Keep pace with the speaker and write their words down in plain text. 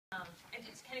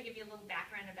give you a little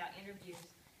background about interviews.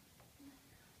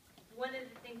 One of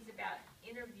the things about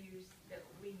interviews that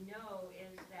we know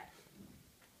is that,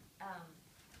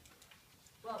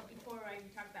 well, before I even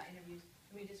talk about interviews,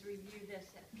 let me just review this.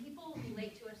 People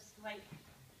relate to us like,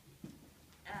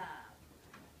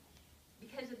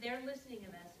 because of their listening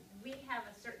of us, we have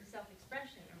a certain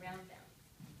self-expression around them.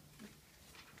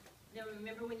 Now,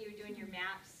 remember when you were doing your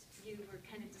maps, you were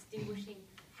kind of distinguishing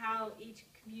how each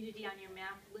community on your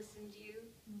map listened to you?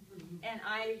 Mm-hmm. And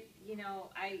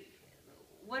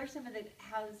what are some of the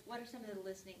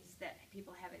listenings that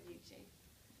people have of you, Jane?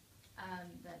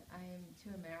 That I am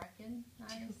too American.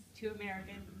 Too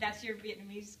American. That's your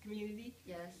Vietnamese community?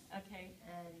 Yes. Okay.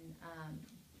 And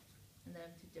then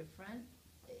I'm too different.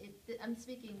 I'm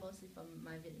speaking mostly from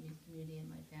my Vietnamese community and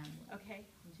my family. Okay.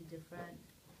 I'm too different.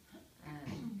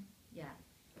 Yeah.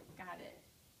 Got it.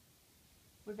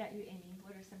 What about you, Amy?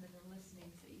 What are some of the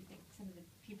listenings that you think some of the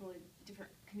people in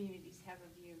different communities have of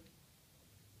you?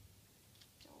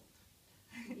 Jolt.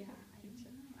 Yeah, I don't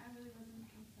know. I really wasn't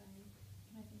sorry.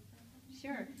 Can I think about that?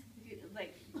 Sure.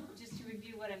 Like, just to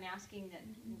review what I'm asking, that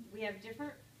we have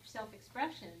different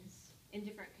self-expressions in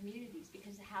different communities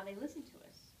because of how they listen to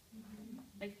us.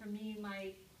 Like for me,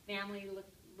 my family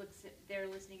looks at, they're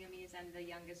listening to me as I'm the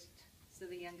youngest, so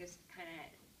the youngest kind of,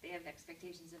 they have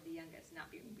expectations of the youngest not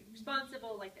being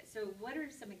responsible like that. So what are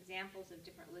some examples of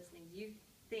different listenings you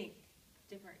think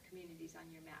different communities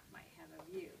on your map might have of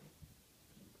you?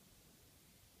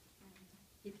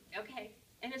 Okay,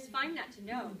 and it's fine not to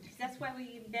know, because that's why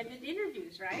we invented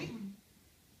interviews, right?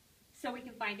 So we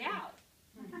can find out.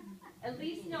 At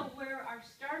least know where our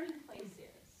starting place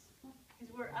is,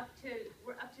 because we're up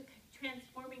to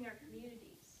transforming our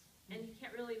communities, and you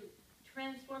can't really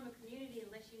transform a community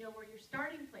unless you know where your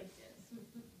starting place is.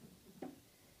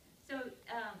 So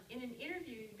in an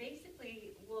interview,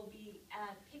 basically we'll be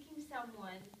picking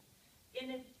someone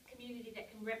in a community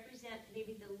that can represent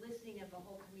maybe the listening of the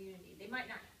whole community. They might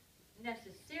not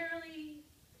necessarily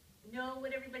know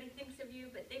what everybody thinks of you,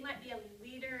 but they might be a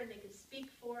leader and they can speak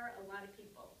for a lot of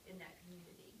people in that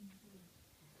community.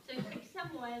 So you pick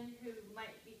someone who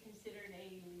might be considered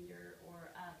a leader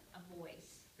or a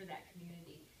voice for that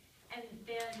community. And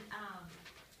then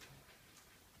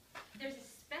there's a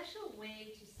special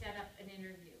way to set up an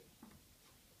interview.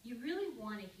 You really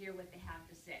want to hear what they have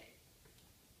to say.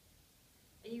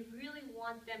 And you really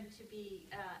want them to be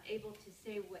able to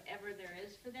say whatever there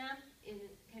is for them in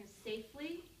kind of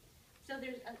safely. So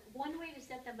there's one way to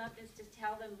set them up is to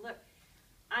tell them, look,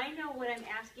 I know what I'm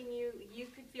asking you. You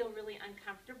could feel really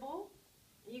uncomfortable.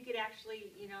 You could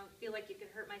actually, feel like you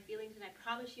could hurt my feelings, and I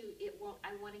promise you it won't.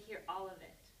 I want to hear all of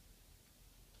it.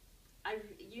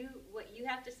 What you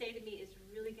have to say to me is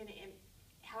really going to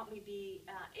help me be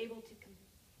able to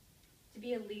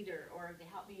be a leader, or to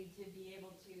help me to be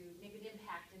able to make an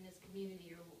impact in this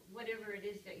community, or whatever it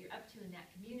is that you're up to in that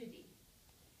community.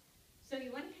 So you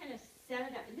want to kind of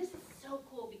set it up. And this is so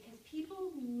cool because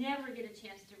people never get a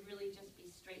chance to really just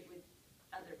be straight with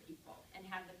other people and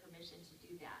have the permission to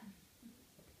do that.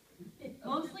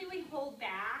 Mostly we hold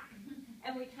back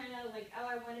and we kind of like, oh,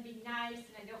 I want to be nice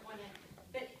and I don't want to,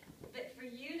 but for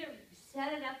you to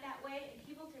set it up that way and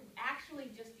people to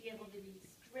actually just be able to be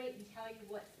straight and tell you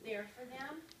what's there for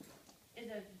them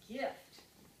is a gift,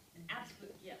 an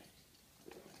absolute gift.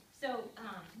 So,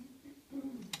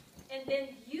 and then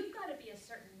you've got to be a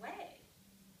certain way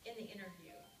in the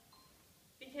interview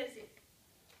because,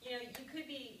 you could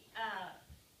be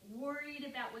worried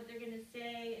about what they're going to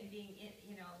say and being,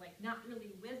 like not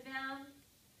really with them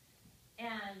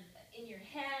and in your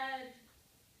head.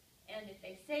 And if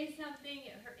they say something,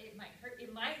 it might hurt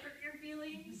your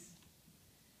feelings.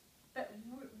 But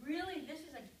really, this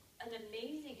is an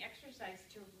amazing exercise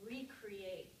to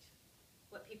recreate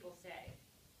what people say.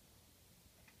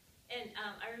 And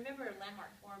I remember a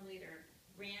Landmark Forum leader,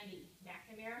 Randy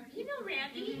McNamara. You know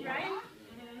Randy, right?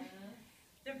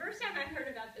 The first time I heard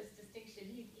about this distinction,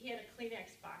 he had a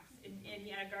Kleenex box and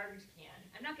he had a garbage can.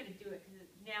 I'm not going to do it because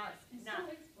now it's not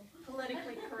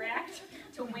politically correct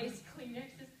to waste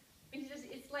Kleenexes. But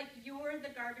it's like you're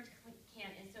the garbage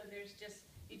can, and so there's just,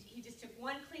 he just took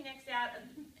one Kleenex out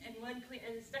and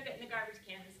stuck it in the garbage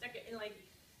can and stuck it in like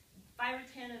 5 or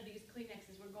 10 of these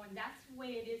Kleenexes. We're going, that's the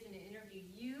way it is in an interview.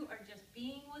 You are just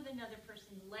being with another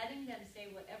person, letting them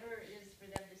say whatever it is for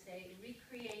them to say,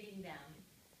 recreating them,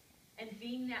 and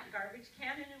being that garbage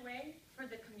can in a way for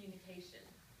the communication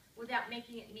without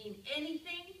making it mean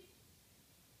anything,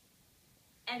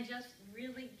 and just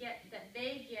really get that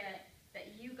they get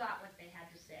that you got what they had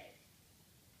to say.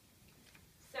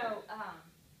 So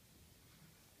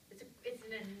it's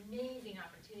an amazing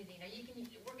opportunity. Now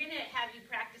we're going to have you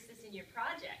practice this in your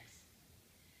projects.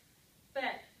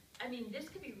 mean,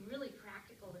 this could be really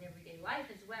practical in everyday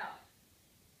life as well.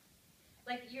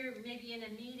 Like you're maybe in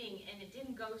a meeting and it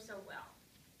didn't go so well,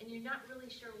 and you're not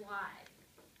really sure why.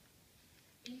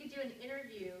 You could do an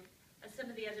interview of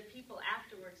some of the other people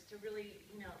afterwards to really,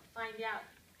 find out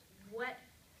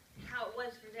how it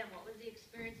was for them, what was the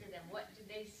experience of them, what did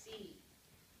they see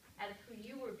out of who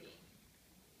you were being,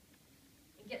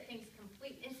 and get things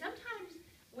complete. And sometimes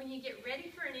when you get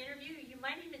ready for an interview, you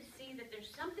might even see that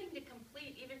there's something to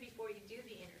complete even before you do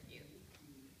the interview.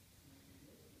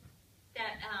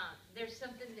 That there's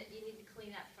something that you need to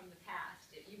clean up from the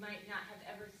past. You might not have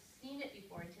ever seen it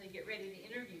before until you get ready to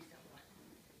interview someone.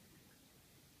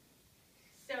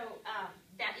 So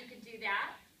that you can do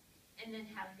that and then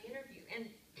have the interview.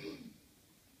 And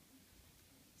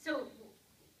so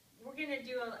we're going to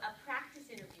do a practice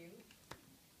interview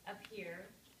up here.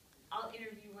 I'll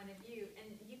interview one of you,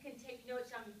 and you can take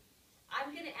notes on.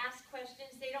 I'm going to ask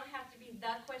questions. They don't have to be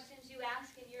the questions you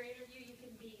ask in your interview. You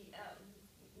can be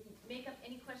make up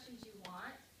any questions you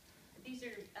want. These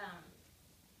are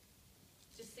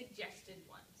just suggested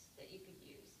ones that you could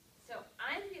use. So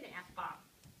I'm going to ask Bob.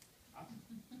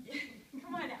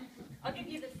 Come on out. I'll give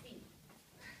you the seat.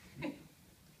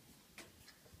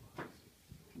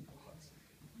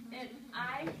 And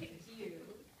I picked you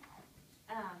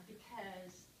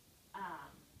because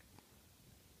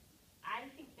I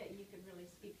think that you could really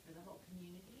speak for the whole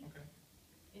community. Okay.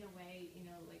 In a way,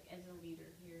 like as a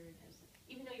leader here, and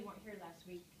even though you weren't here last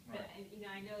week, but Right.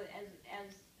 I know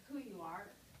as who you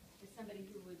are, is somebody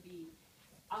who would be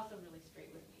also really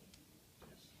straight with me.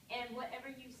 Yes. And whatever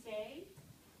you say,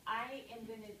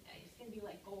 it's gonna be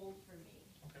like gold for me.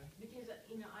 Okay. Because,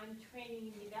 I'm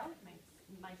training and developing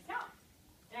myself.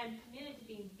 And I'm committed to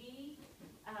being the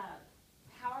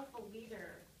powerful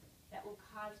leader that will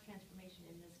cause transformation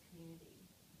in this community.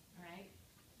 All right?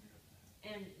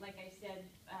 And like I said,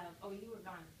 you were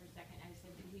gone for a second. I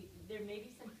said, there may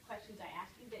be some questions I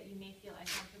ask you that you may feel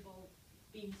uncomfortable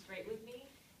being straight with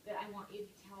me, but I want you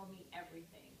to tell me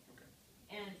everything. Okay.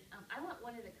 And I want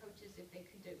one of the coaches, if they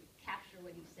could, to capture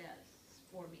what he says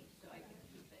for me so I can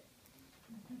keep it.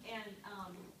 And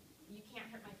you can't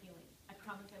hurt my feelings. I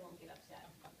promise I won't get upset.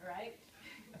 All right?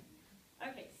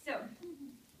 Okay, so,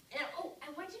 I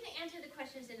want you to answer the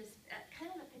questions in a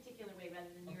kind of a particular way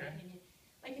rather than your Okay. opinion.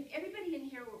 Like if everybody in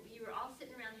here, you were all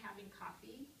sitting around having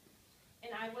coffee,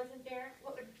 and I wasn't there,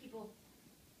 what would people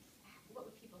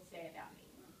say about me?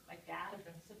 Like that?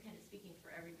 Okay. So kind of speaking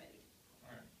for everybody. All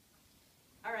right.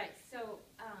 All right, so,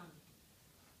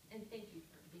 and thank you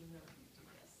for being willing to do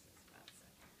this as well. So,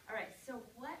 all right, so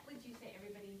what would you say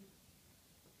everybody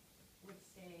would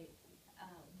say,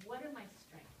 what are my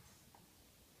strengths?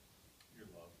 Your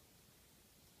love,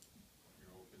 your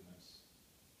openness,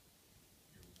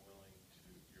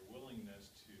 your willingness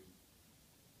to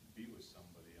be with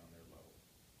somebody on their level.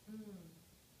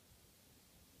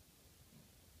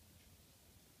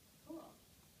 Cool.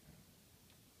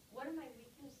 What are my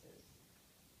weaknesses?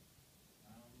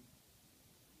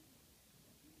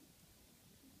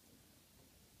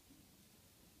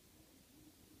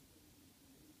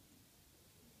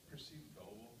 Perceived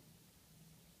gullible.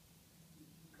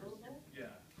 Gullible?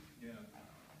 Yeah.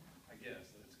 I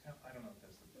guess it's kind of, I don't know if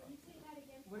that's the Can you problem. say that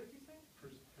again? What did you say?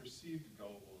 Perceived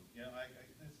gullible. Yeah,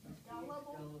 that's not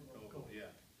Gullible? gullible. Yeah,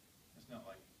 it's not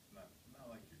like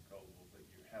you're gullible, but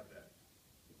you have that.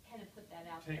 Kind of put that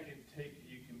out there.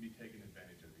 You can be taken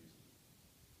advantage of easily.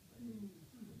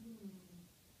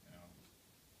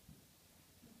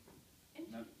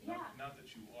 Not that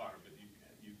you are, but you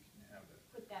can have that.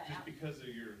 Put that Just out. because of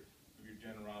your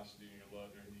generosity and your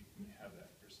love, and you can have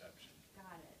that perception.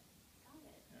 Got it.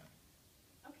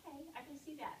 Yeah. Okay, I can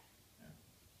see that. Yeah.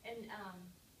 And,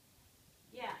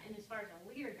 and as far as a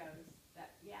leader goes,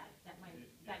 that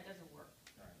doesn't work.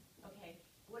 All right. Okay,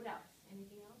 what else?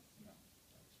 Anything else? No,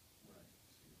 that's what I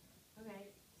see. Okay,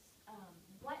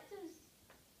 what does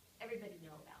everybody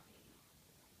know about me?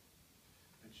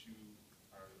 That you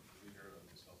are the leader of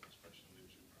the Self-Expression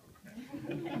Leadership Program.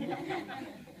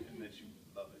 And that you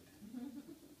love it.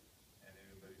 And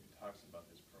anybody who talks about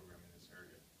this program in this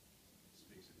area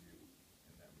speaks of you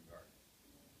in that regard.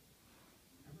 Yes.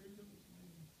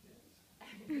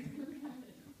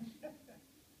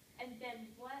 And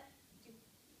then what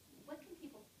can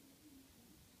people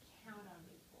count on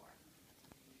me for?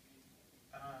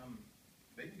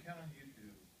 They can count on you to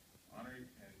honor and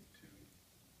to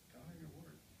honor your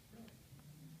word, really.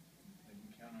 They can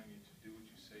count on you to do what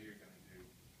you say you're going to do,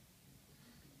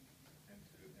 and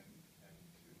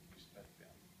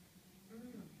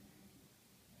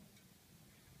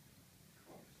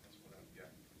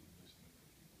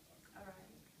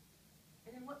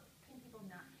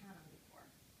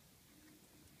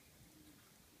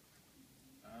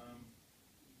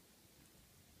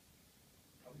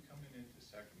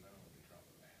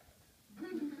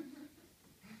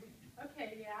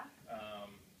Yeah.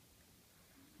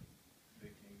 They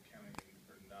can count on you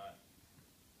for not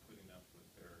putting up with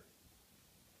their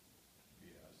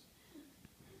BS.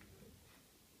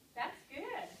 That's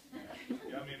good.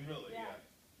 Yeah, I mean, really, Yeah.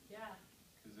 yeah. Yeah.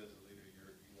 Because as a leader,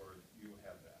 you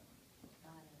have that.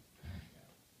 Got it. Yeah.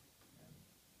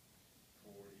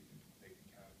 And they can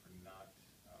count for not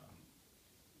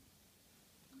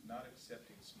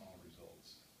accepting small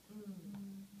results.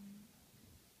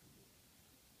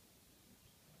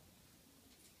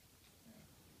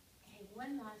 Hey,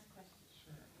 one last question.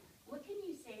 Sure. What can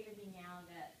you say to me now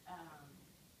that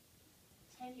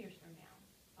 10 years from now,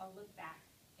 I'll look back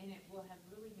and it will have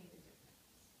really made a difference?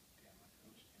 Damn, I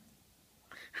coached him.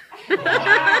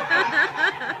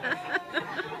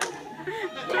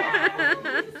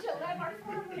 Still have our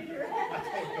farm leader.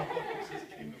 It just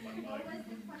came to my What was mind.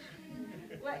 the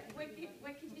question?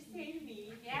 What could you say to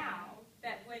me now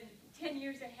that when 10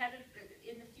 years ahead of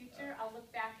in the future, I'll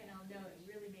look back and I'll know it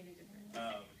really made a difference?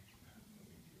 Let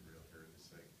me be real here in a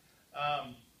sec.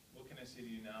 What can I say to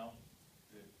you now?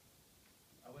 That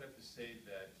I would have to say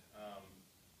that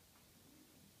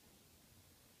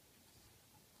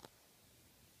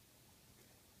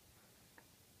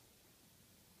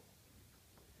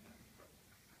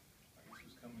I guess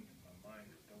what's coming to my mind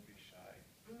is don't be shy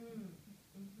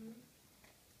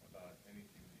about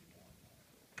anything that you want.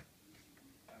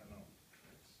 I don't know.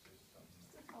 It's just something.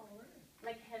 It's a tall word.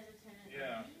 Like hesitant?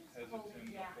 Yeah, Hold-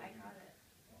 hesitant. Yeah, I got it.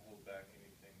 Don't hold back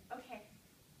anything. Okay.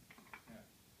 Yeah.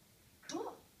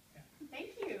 Cool. Yeah.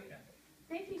 Thank you. Yeah.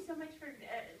 Thank you so much for,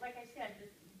 like I said,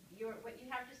 what you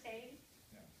have to say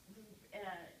Yeah.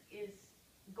 is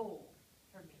gold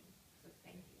for me. So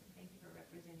thank you. Thank you for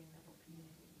representing the whole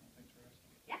community. Thanks for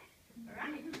asking. Yeah. All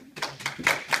right.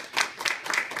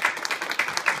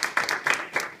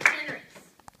 Generous.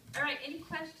 All right. Any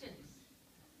questions?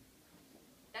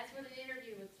 That's what an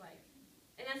interview looks like.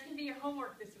 And that's going to be your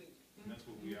homework this week. And that's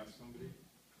what we ask somebody?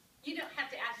 You don't have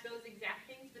to ask those exact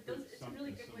things, but those, it's a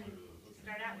really good one Something to similar to those,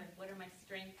 start out with. What are my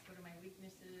strengths? What are my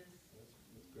weaknesses?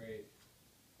 That's great.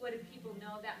 What do people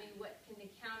know about me? What can they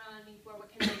count on me for? What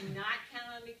can they not count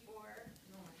on me for?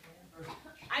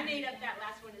 I made up that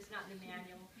last one. It's not in the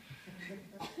manual. It's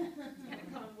kind of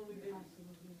convoluted.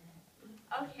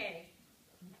 Okay.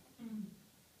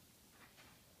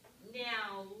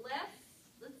 Now,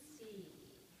 let's see.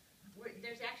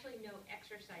 There's actually no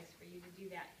exercise for you to do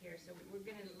that here, so we're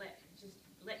going to let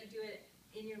you do it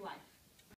in your life.